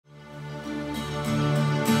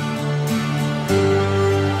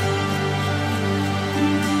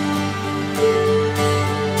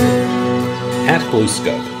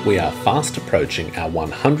BlueScope, we are fast approaching our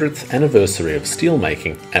 100th anniversary of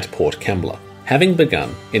steelmaking at Port Kembla, having begun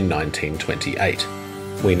in 1928.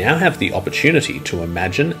 We now have the opportunity to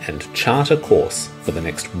imagine and chart a course for the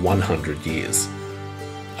next 100 years.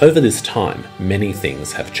 Over this time, many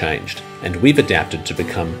things have changed, and we've adapted to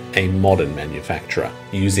become a modern manufacturer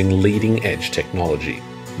using leading-edge technology,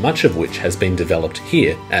 much of which has been developed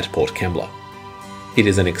here at Port Kembla. It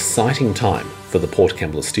is an exciting time for the Port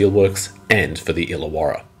Kembla Steelworks and for the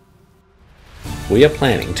Illawarra. We are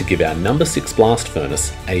planning to give our number 6 blast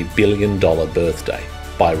furnace a $1 billion birthday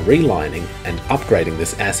by relining and upgrading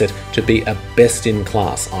this asset to be a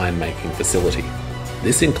best-in-class iron-making facility.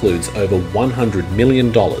 This includes over $100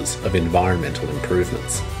 million of environmental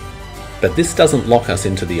improvements. But this doesn't lock us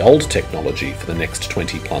into the old technology for the next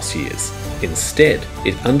 20 plus years. Instead,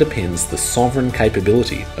 it underpins the sovereign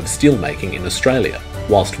capability of steelmaking in Australia,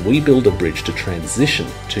 whilst we build a bridge to transition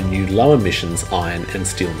to new low-emissions iron and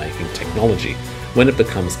steelmaking technology when it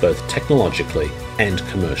becomes both technologically and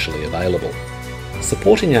commercially available.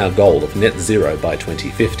 Supporting our goal of net zero by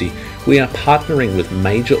 2050, we are partnering with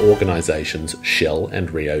major organisations Shell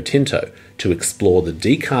and Rio Tinto to explore the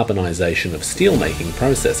decarbonisation of steelmaking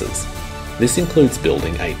processes. This includes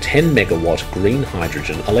building a 10 megawatt green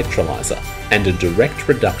hydrogen electrolyser and a direct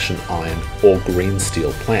reduction iron or green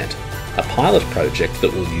steel plant, a pilot project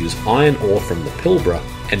that will use iron ore from the Pilbara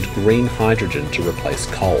and green hydrogen to replace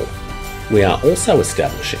coal. We are also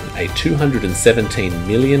establishing a $217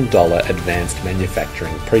 million advanced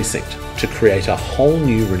manufacturing precinct to create a whole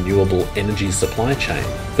new renewable energy supply chain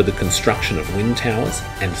for the construction of wind towers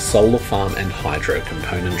and solar farm and hydro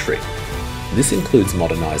componentry. This includes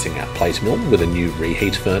modernising our plate mill with a new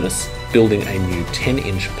reheat furnace, building a new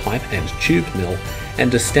 10-inch pipe and tube mill,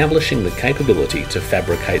 and establishing the capability to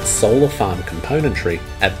fabricate solar farm componentry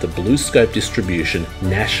at the BlueScope Distribution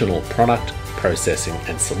National Product, Processing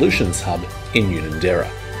and Solutions Hub in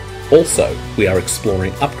Unanderra. Also, we are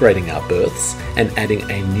exploring upgrading our berths and adding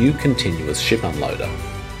a new continuous ship unloader.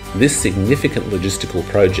 This significant logistical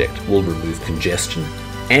project will remove congestion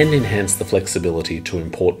and enhance the flexibility to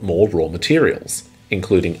import more raw materials,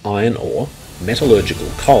 including iron ore, metallurgical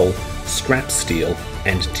coal, scrap steel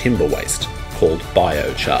and timber waste, called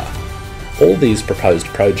biochar. All these proposed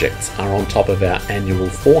projects are on top of our annual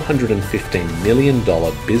 $415 million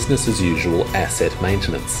business-as-usual asset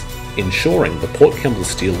maintenance, ensuring the Port Kembla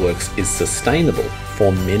Steelworks is sustainable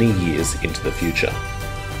for many years into the future.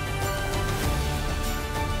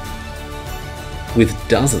 With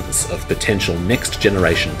dozens of potential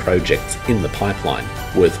next-generation projects in the pipeline,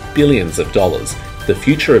 worth billions of dollars, the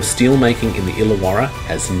future of steelmaking in the Illawarra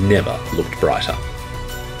has never looked brighter.